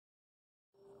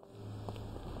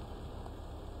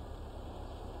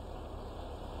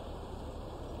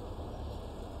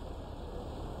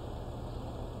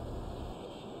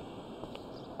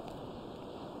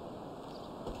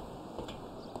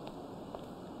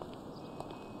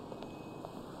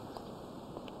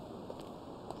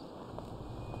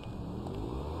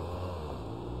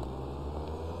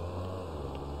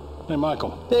Hey,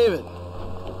 Michael. David.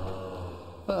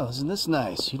 Well, isn't this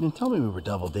nice? You didn't tell me we were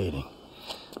double dating.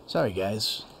 Sorry,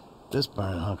 guys. This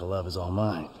burning hunk of love is all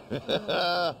mine.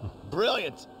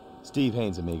 Brilliant! Steve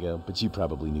Haynes, amigo, but you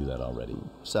probably knew that already.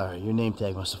 Sorry, your name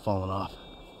tag must have fallen off.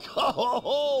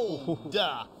 Oh,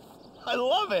 duh! I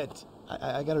love it!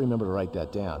 I gotta remember to write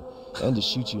that down. And to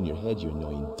shoot you in your head, you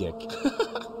annoying dick.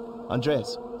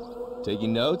 Andres,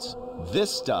 taking notes?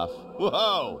 This stuff,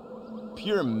 whoa!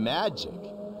 Pure magic.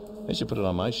 I should put it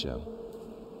on my show.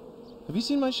 Have you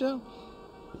seen my show?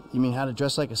 You mean how to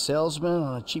dress like a salesman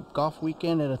on a cheap golf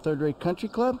weekend at a third-rate country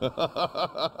club?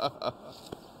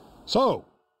 So,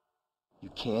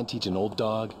 you can teach an old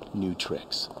dog new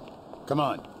tricks. come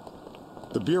on.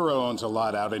 The Bureau owns a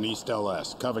lot out in East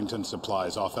LS, Covington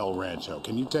Supplies off El Rancho.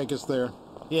 Can you take us there?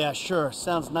 Yeah, sure.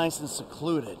 Sounds nice and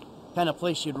secluded. Kind of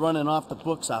place you'd run an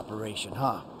off-the-books operation,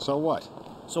 huh? So what?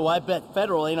 So I bet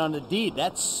federal ain't on the deed,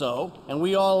 that's so. And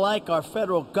we all like our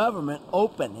federal government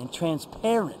open and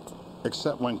transparent.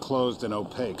 Except when closed and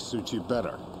opaque suits you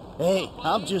better. Hey,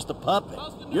 I'm just a puppet.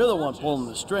 You're the one pulling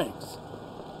the strings.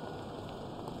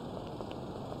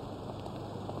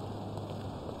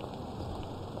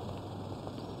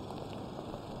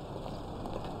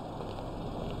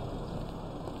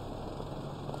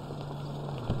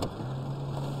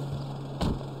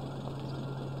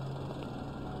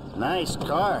 Nice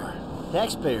car.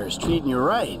 Taxpayers treating you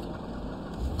right.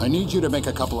 I need you to make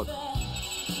a couple of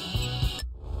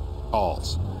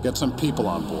calls. Get some people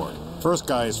on board. First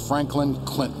guy is Franklin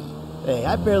Clinton. Hey,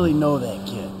 I barely know that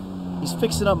kid. He's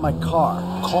fixing up my car.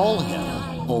 Call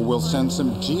him, or we'll send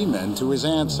some G-men to his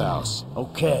aunt's house.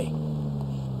 Okay.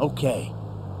 Okay.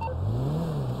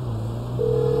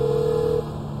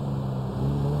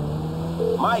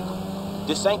 Michael,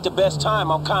 this ain't the best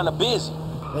time. I'm kinda busy.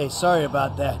 Hey, sorry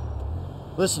about that.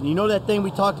 Listen, you know that thing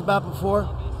we talked about before?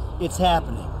 It's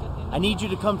happening. I need you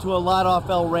to come to a lot off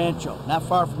El Rancho, not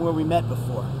far from where we met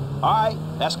before. Alright,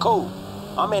 that's cool.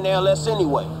 I'm in LS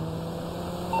anyway.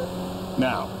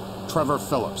 Now, Trevor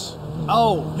Phillips.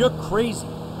 Oh, you're crazy.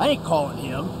 I ain't calling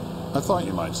him. I thought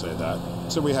you might say that,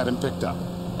 so we had him picked up.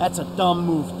 That's a dumb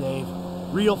move, Dave.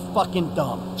 Real fucking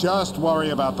dumb. Just worry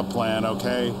about the plan,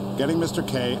 okay? Getting Mr.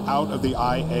 K out of the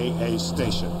IAA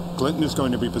station. Clinton is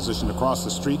going to be positioned across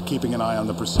the street, keeping an eye on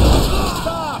the proceedings.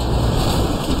 Stop!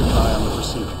 Keeping an eye on the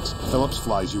proceedings. Phillips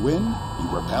flies you in, you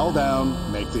rappel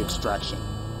down, make the extraction.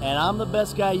 And I'm the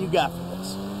best guy you got for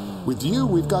this. With you,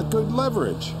 we've got good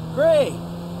leverage. Great.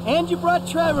 And you brought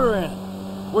Trevor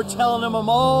in. We're telling him I'm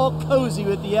all cozy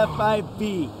with the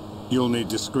FIB. You'll need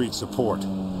discreet support.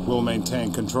 We'll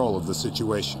maintain control of the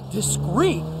situation.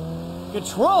 Discreet?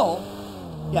 Control?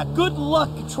 Yeah, good luck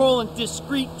controlling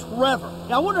discreet Trevor.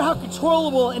 Now, I wonder how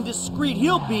controllable and discreet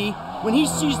he'll be when he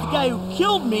sees the guy who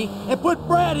killed me and put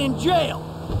Brad in jail.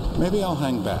 Maybe I'll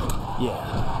hang back.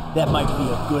 Yeah, that might be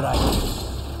a good idea.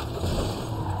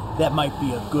 That might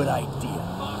be a good idea.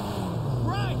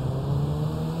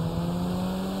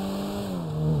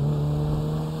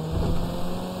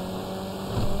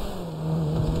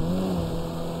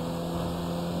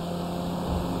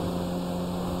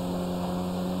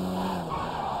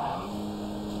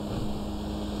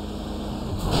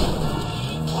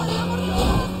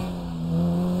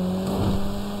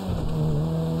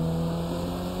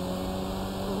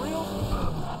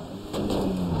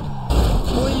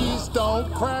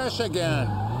 Don't crash again.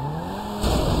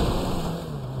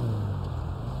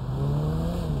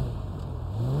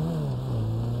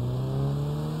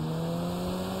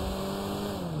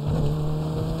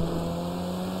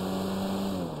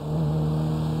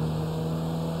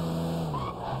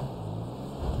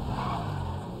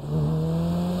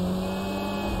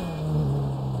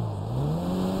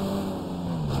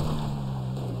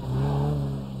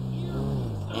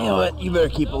 You know what? You better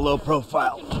keep a low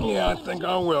profile. Yeah, I think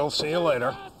I will. See you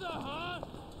later.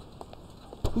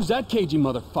 Who's that cagey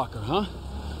motherfucker, huh?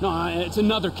 No, it's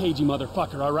another cagey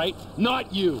motherfucker, all right?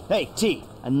 Not you. Hey, T,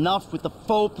 enough with the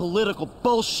faux political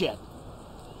bullshit.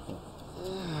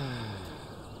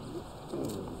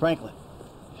 Franklin,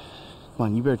 come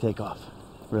on, you better take off.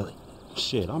 Really.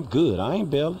 Shit, I'm good. I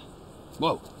ain't bailing.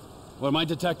 Whoa. What, am I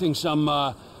detecting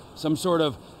some sort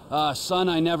of, son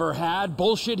I never had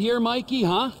bullshit here, Mikey,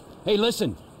 huh? Hey,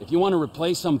 listen, if you want to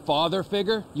replace some father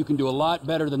figure, you can do a lot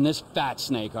better than this fat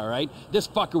snake, all right? This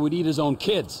fucker would eat his own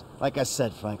kids. Like I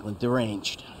said, Franklin,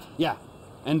 deranged. Yeah,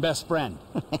 and best friend.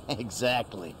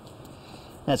 Exactly.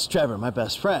 That's Trevor, my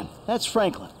best friend. That's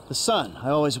Franklin, the son I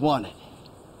always wanted.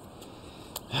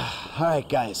 All right,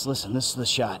 guys, listen, this is the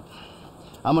shot.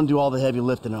 I'm gonna do all the heavy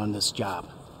lifting on this job,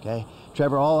 okay?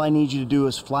 Trevor, all I need you to do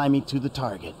is fly me to the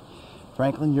target.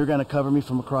 Franklin, you're gonna cover me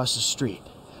from across the street.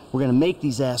 We're gonna make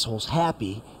these assholes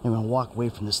happy, and we're gonna walk away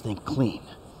from this thing clean.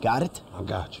 Got it? I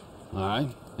got you. All right.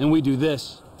 And we do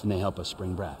this, and they help us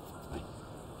spring Brad. Right?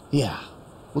 Yeah.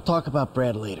 We'll talk about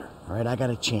Brad later, all right? I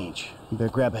gotta change. You better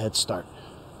grab a head start.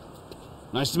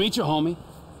 Nice to meet you, homie.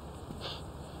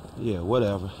 Yeah,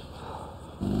 whatever.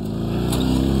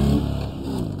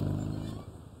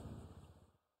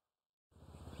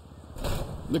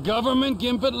 The government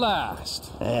gimp at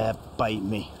last. Bite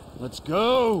me. Let's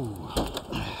go.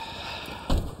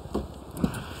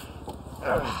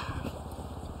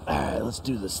 Alright, let's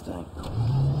do this thing.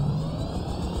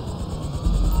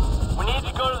 We need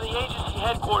to go to the agency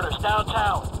headquarters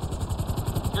downtown.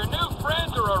 Your new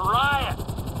friends are a riot.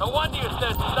 No wonder you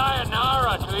said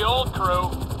sayonara to the old crew.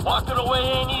 Walking away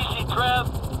ain't easy, Trev.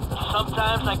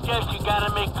 Sometimes I guess you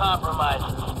gotta make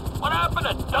compromises. What happened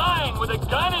to dying with a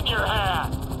gun in your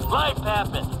hand? Life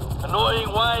happens.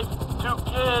 Annoying wife, 2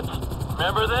 kids.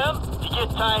 Remember them? You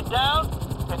get tied down,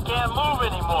 you can't move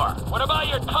anymore. What about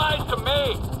your ties to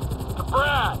me? To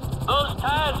Brad? Those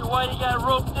ties are why you got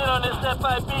roped in on this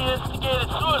FIB instigated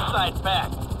suicide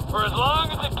pact. For as long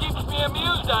as it keeps me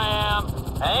amused, I am.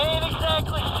 I ain't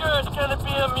exactly sure it's gonna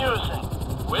be amusing.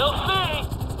 We'll see.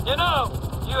 You know,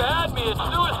 you had me at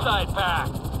suicide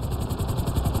pact.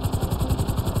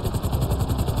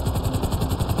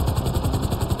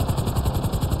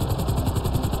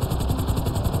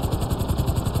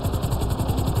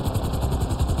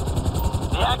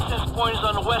 The access point is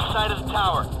on the west side of the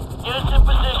tower. Get us in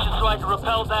position so I can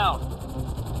rappel down.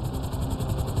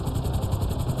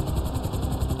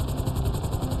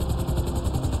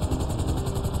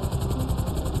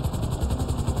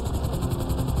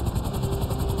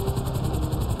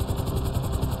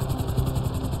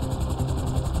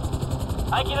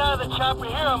 I get out of the chopper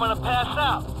here, I'm gonna pass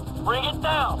out. Bring it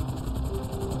down.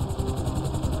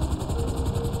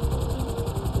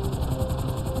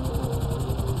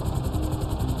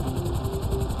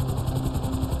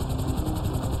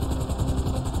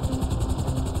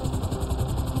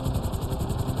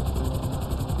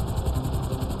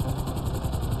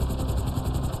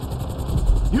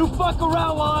 You fuck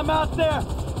around while I'm out there.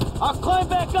 I'll climb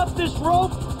back up this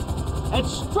rope and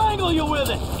strangle you with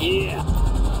it. Yeah.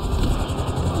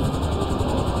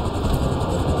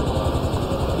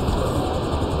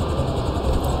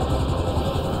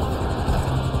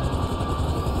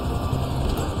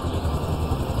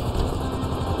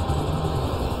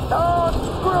 Don't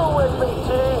screw with me, T.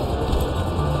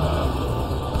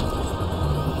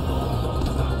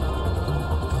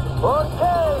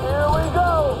 Okay, here we go.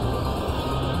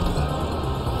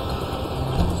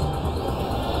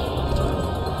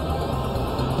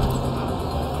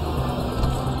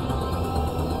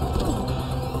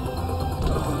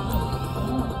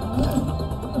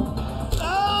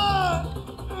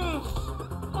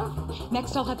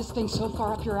 Next, I'll have this thing so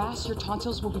far up your ass, your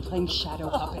tonsils will be playing shadow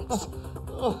puppets.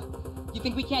 You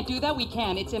think we can't do that? We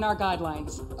can. It's in our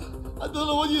guidelines. I don't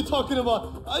know what you're talking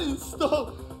about. I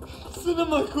installed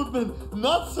cinema equipment,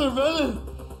 not surveillance.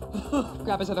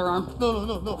 Grab his other arm. No.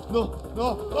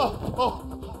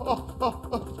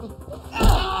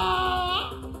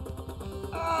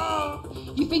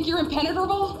 You think you're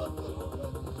impenetrable?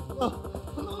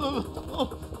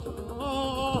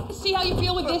 See how you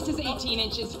feel when this is 18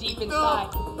 inches deep inside.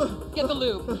 Get the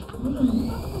lube. Who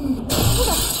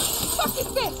the fuck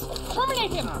is this?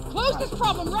 Terminate him! Close this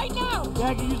problem right now! Yeah,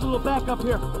 I can use a little backup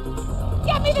here.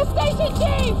 Get me the station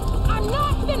chief! I'm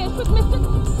not finished with Mr.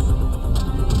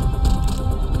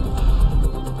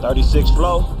 36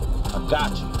 flow, I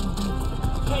got you.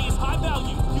 K is high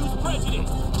value. Use prejudice.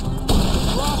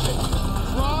 Drop it.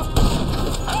 Drop.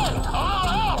 Hey, all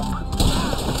out!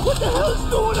 What the hell is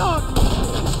going on?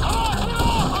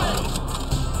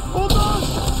 Hold on!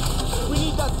 We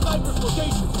need that sniper's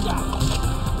location.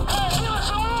 Hey, what's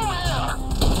wrong here?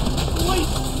 Wait!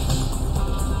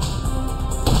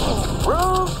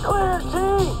 Room's clear, T.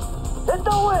 Hit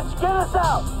the witch. Get us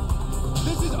out.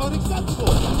 This is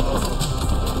unacceptable.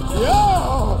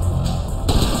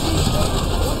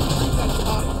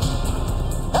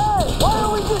 Hey, why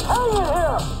are we just hanging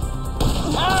here?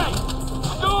 Hey,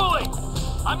 Dooley!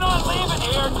 I'm not leaving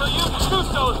here till you shoot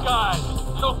those guys.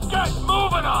 So get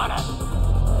moving on it.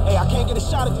 Hey, I can't get a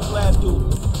shot at this last dude.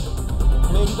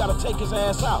 Man, you gotta take his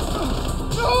ass out.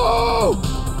 No!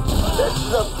 This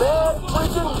is a bad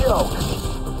freaking joke.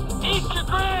 Eat your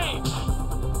green.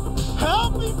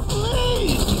 Help me,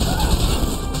 please!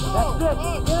 That's it.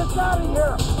 Get us out of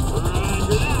here.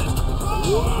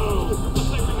 Whoa! Looks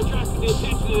like we've attracted the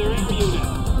attention of their air unit.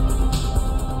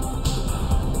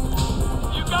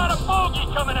 You got a bogey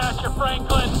coming at you,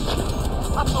 Franklin.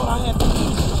 I thought I had the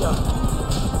easy jump.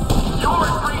 You're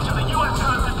in breach of the U.S.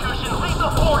 Constitution.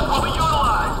 Lethal force will be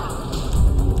utilized.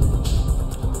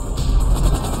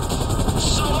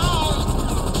 So long.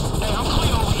 Hey, I'm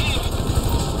clear over here.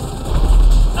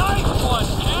 Nice one,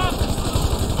 kid.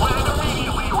 Land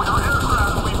immediately or your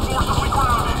aircraft will be forcibly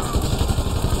grounded.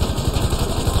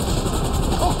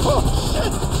 Oh,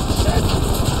 shit! Shit!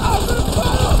 I'm gonna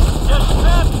fall! Just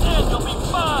strap in, you'll be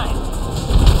fine.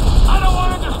 I don't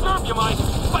want to disturb you, Mike,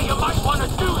 but you might want to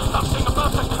do something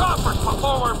about the choppers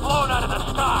before we're blown out of the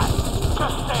sky.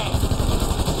 Just saying.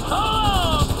 So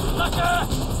long, sucker!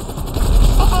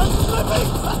 I'm slipping!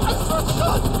 I swear to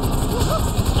God!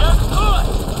 You're good.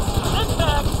 Sit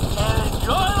back and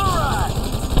enjoy the ride.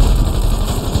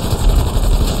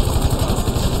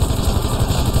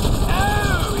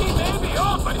 Oh, he may be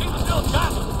old, but he's still got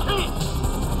some teeth.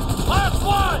 Last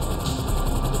one.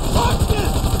 Fuck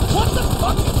this! What the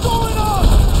fuck is going on?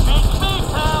 Beats me,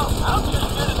 pal. I'm just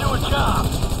here to do a job.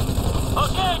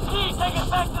 Okay, T, take us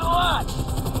back to the lot.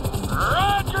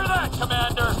 Roger that,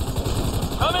 Commander.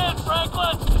 Come in,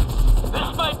 Franklin. This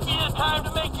might be the time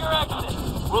to make your exit.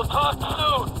 We'll talk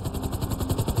soon.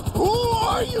 Who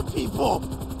are you people?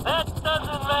 That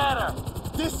doesn't matter.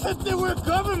 They said they were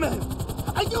government.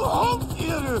 I do home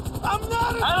theater. I'm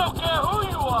not a... I don't care who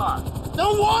you are.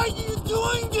 Then why are you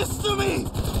doing this to me?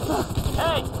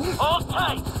 Hey, hold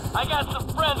tight. I got some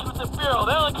friends with the Bureau.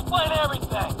 They'll explain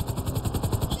everything.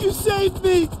 You saved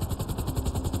me.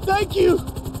 Thank you.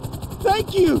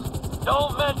 Thank you.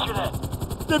 Don't mention it.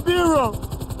 The Bureau.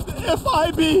 The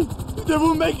FIB. They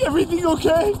will make everything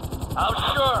okay. I'm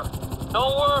sure.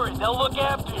 Don't worry. They'll look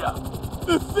after you.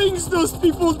 The things those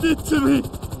people did to me.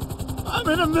 I'm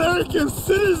an American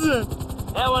citizen.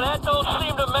 Yeah, well, that don't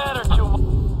seem to matter too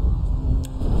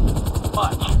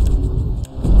much.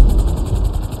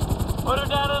 Put her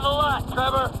down in the lot,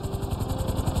 Trevor.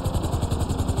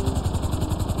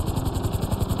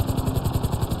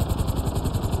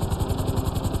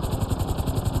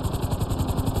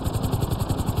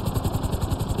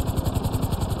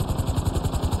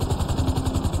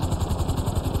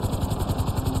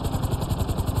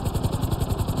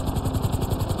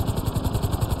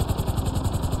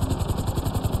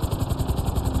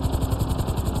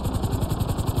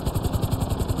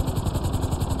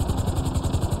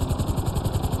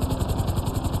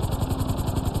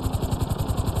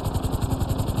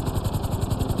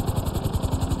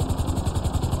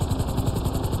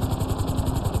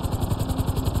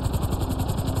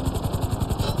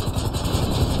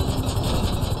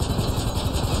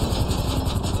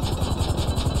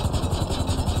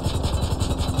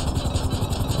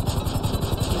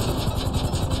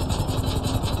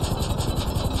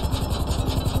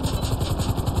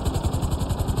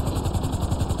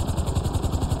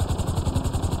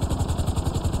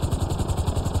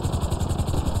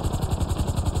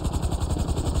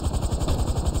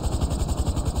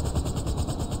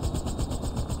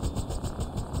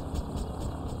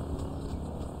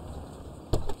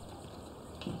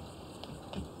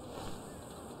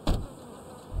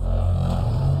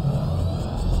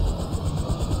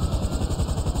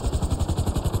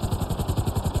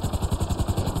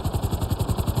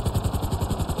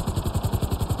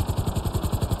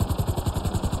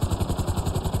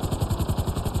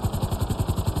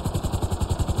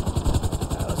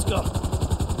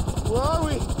 Where are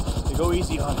we? Go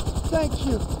easy on him. Thank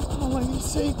you. Oh, you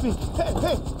saved me. Hey,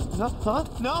 hey. No, huh?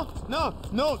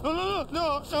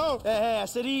 No. Hey, I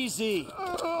said easy.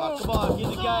 Oh, come on, give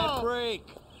the guy a break.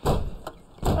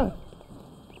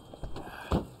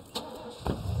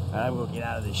 I'm gonna get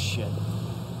out of this shit.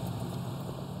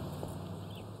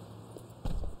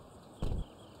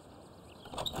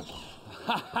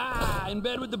 Ha ha! In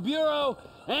bed with the Bureau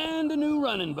and a new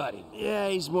running buddy. Yeah,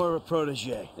 he's more of a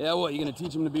protege. Yeah, what, you gonna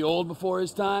teach him to be old before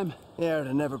his time? Yeah,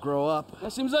 to never grow up.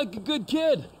 That seems like a good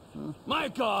kid.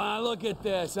 Michael, look at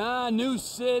this, huh? New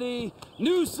city,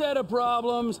 new set of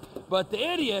problems, but the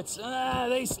idiots,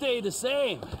 they stay the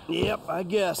same. Yep, I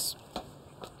guess.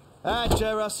 All right,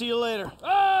 Trevor, I'll see you later.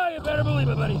 Oh, you better believe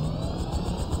it, buddy.